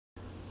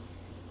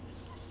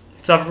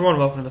What's up, everyone?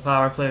 Welcome to the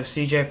Power Play of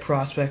CJ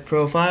Prospect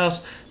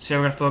Profiles. Today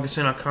we're going to focus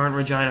in on current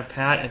Regina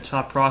Pat and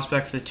top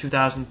prospect for the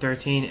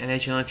 2013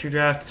 NHL entry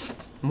draft,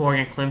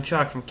 Morgan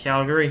Klimchuk from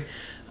Calgary.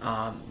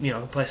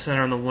 Plays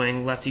center on the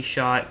wing, lefty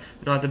shot.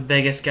 Not the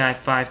biggest guy,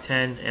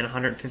 5'10" and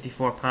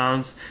 154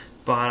 pounds,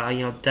 but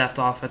deft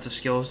offensive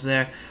skills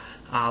there.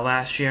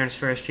 Last year, in his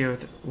first year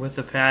with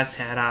the Pats,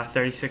 had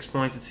 36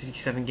 points in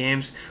 67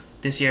 games.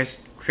 This year's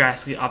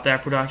drastically up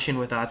that production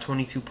with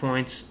 21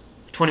 points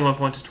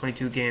in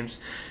 22 games,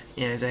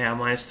 and he's a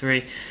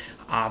 -3.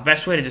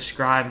 Best way to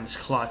describe him is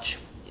clutch.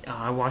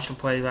 I watched him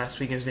play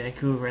last week against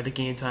Vancouver at the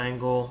game-tying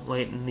goal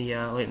late in the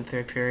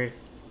third period.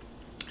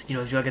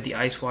 If you look at the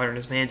ice water in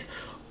his veins,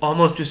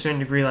 almost to a certain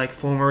degree like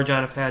former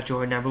Regina Pat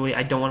Jordan Eberle.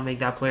 I don't want to make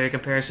that player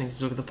comparison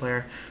because look at the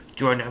player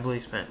Jordan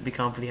Eberle's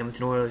become for the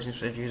Edmonton Oilers.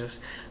 And Jesus,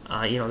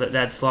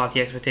 that's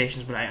lofty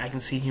expectations, but I can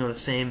see the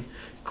same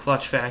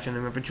clutch factor. And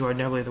remember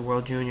Jordan Eberle, the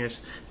World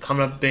Juniors,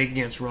 coming up big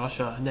against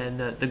Russia, and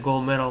then the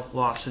gold medal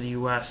loss to the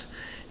U.S.,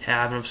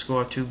 having him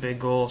score 2 big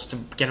goals to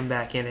get him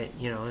back in it.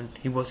 And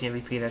he was the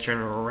MVP of that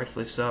tournament,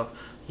 rightfully so.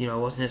 It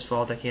wasn't his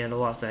fault that Canada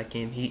lost that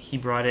game. He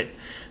brought it,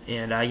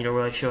 and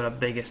really showed up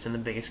biggest in the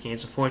biggest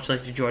games.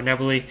 Unfortunately for Jordan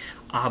Eberle,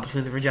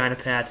 between the Regina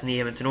Pats and the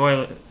Edmonton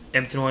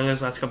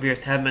Oilers last couple of years,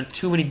 haven't been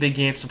too many big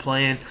games to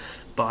play in,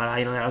 but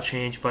that'll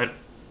change. But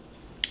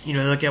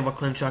look at what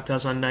Klimchuk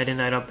does on night in,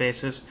 night out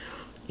basis.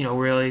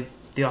 Really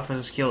the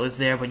offensive skill is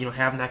there, but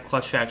having that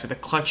clutch factor, the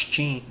clutch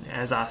gene,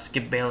 as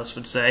Skip Bayless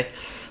would say,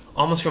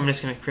 almost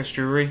reminiscent of Chris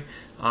Drury.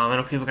 I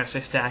know people are going to say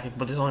Sakic,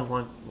 but there's only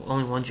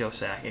one Joe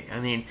Sakic. I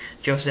mean,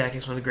 Joe Sakic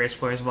is one of the greatest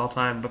players of all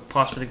time, but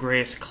possibly the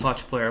greatest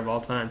clutch player of all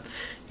time.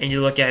 And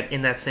you look at,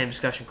 in that same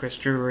discussion, Chris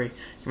Drury.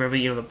 Remember,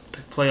 the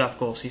playoff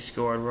goals he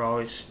scored were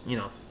always,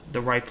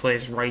 the right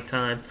place, right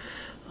time.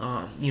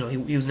 He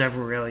was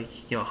never really,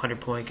 a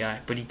 100-point guy,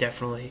 but he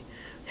definitely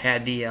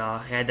had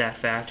that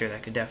factor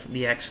that could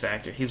the X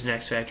factor. He was an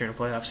X factor in a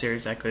playoff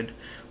series that could,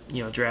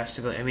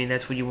 drastically. I mean,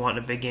 that's what you want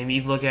in a big game.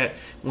 You look at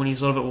when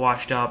he's a little bit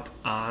washed up.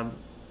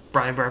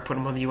 Brian Burke put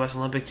him on the U.S.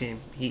 Olympic team.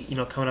 He,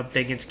 coming up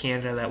big against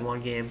Canada that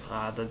one game,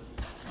 the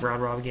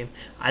round robin game.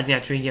 I think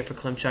that's what you get for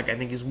Klimchuk. I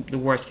think is the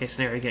worst case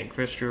scenario getting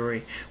Chris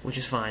Drury, which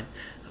is fine.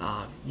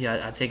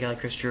 I'd take a guy like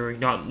Chris Drury,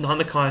 not on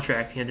the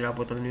contract he ended up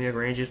with on the New York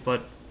Rangers,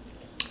 but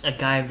a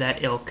guy of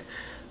that ilk,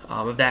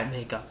 of that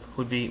makeup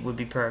would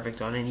be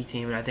perfect on any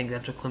team, and I think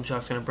that's what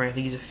Klimchuk's going to bring. I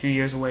think he's a few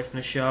years away from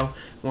the show.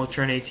 Won't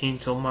turn 18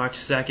 until March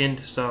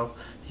 2nd, so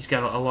he's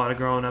got a lot of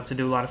growing up to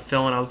do, a lot of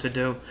filling out to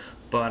do.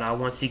 But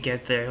once he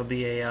gets there, he'll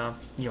be a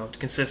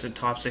consistent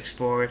top 6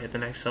 forward at the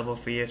next level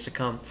for years to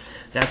come.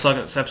 That's all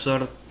on this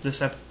episode of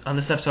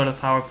the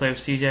Power Play of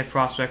CJ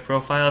Prospect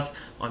Profiles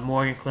on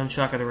Morgan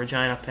Klimchuk of the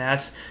Regina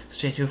Pats.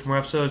 Stay tuned for more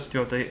episodes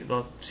throughout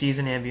the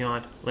season and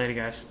beyond. Later,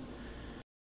 guys.